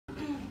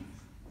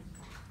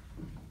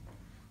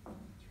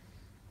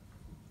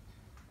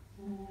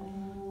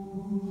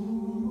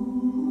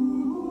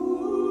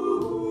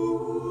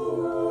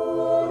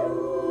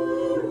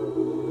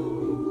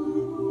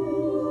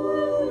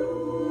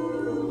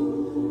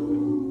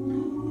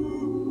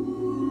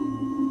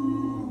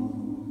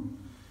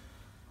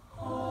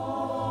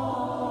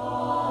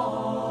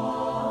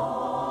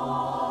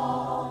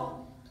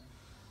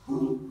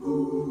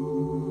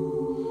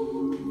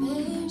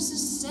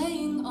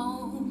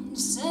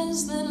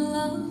says that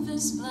love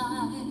is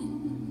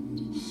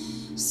blind,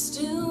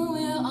 still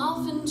we're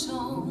often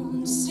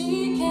told,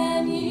 seek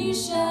and ye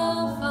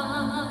shall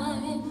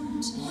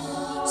find.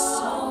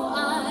 So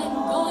I'm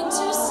going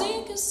to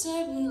seek a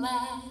certain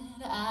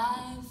lad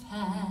I've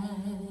had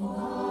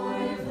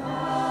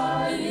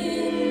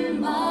in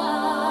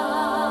mind,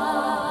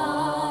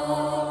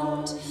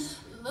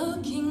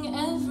 looking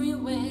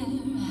everywhere,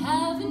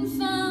 haven't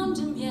found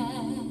him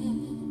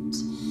yet.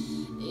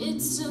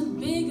 It's a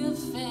big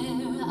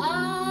affair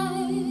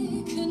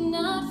I could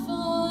not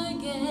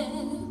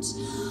forget,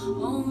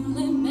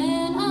 only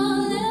man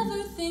I'll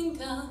ever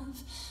think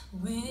of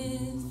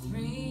with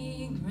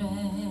regret.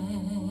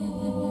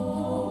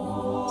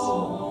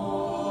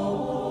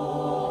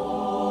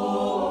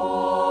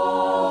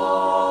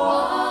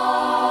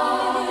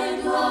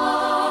 I'd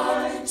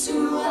like to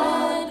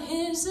add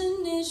his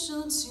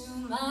initial to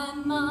my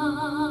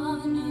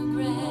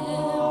monogram.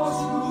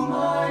 To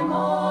my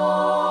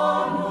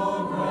monogram.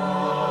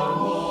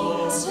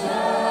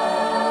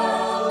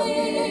 Tell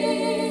me,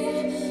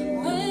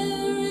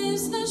 where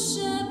is the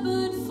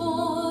shepherd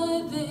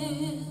for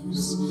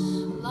this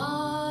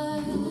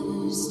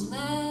lost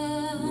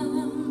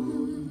lamb?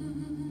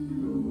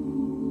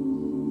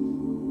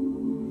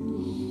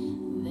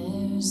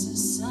 There's a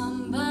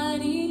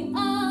somebody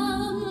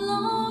I'm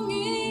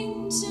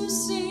longing to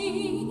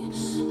see.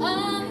 I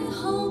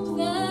hope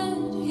that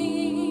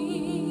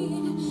he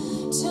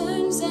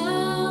turns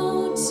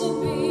out to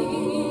be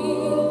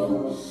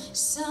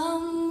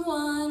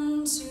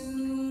someone to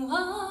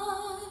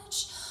watch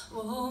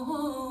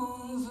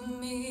over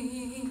me.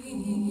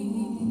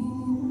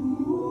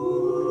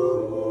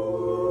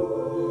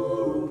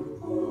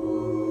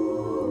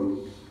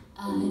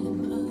 I'm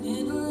a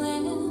little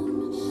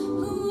lamb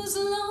who's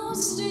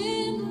lost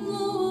in the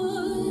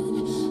wood.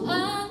 I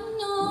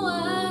know I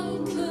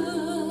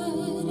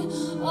could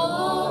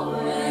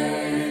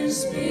always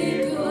be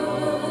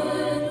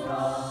good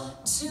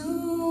to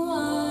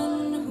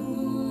one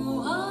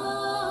who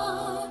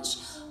watch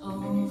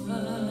over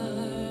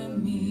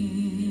me.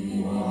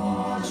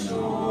 Watch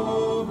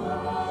over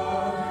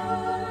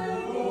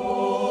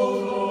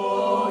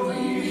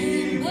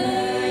He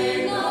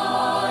may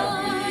not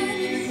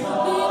be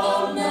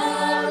the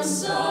man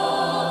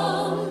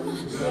some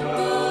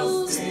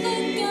girls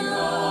think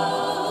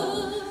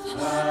of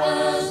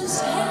as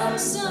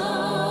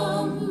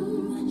handsome.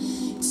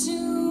 To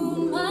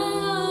my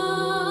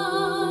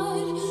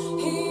heart,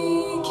 he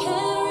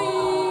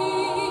carries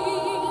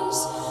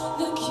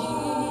the key.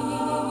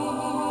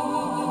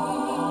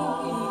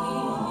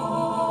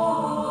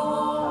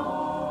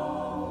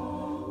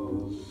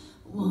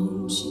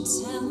 Won't you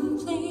tell him,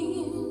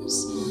 please,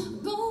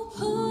 go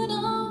put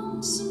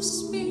on some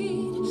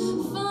speed,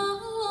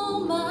 follow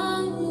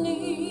my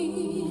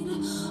lead.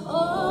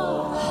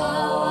 Oh,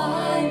 how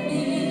I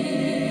need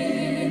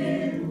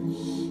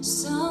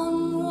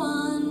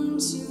someone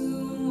to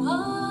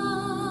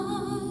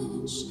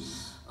watch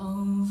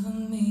over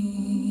me.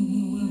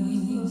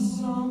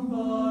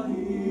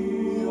 somebody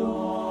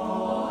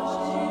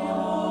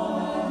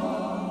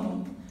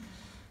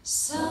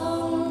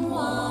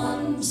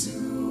Someone to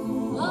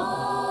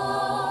watch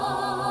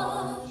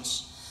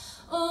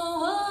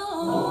over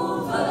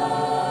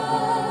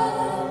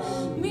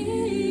me.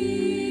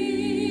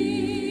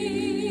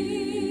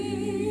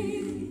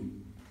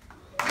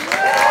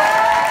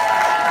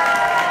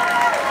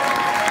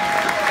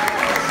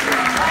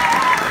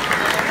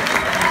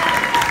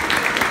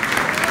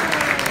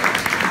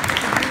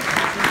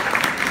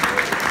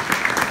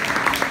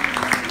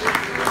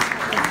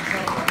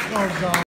 Oh, God.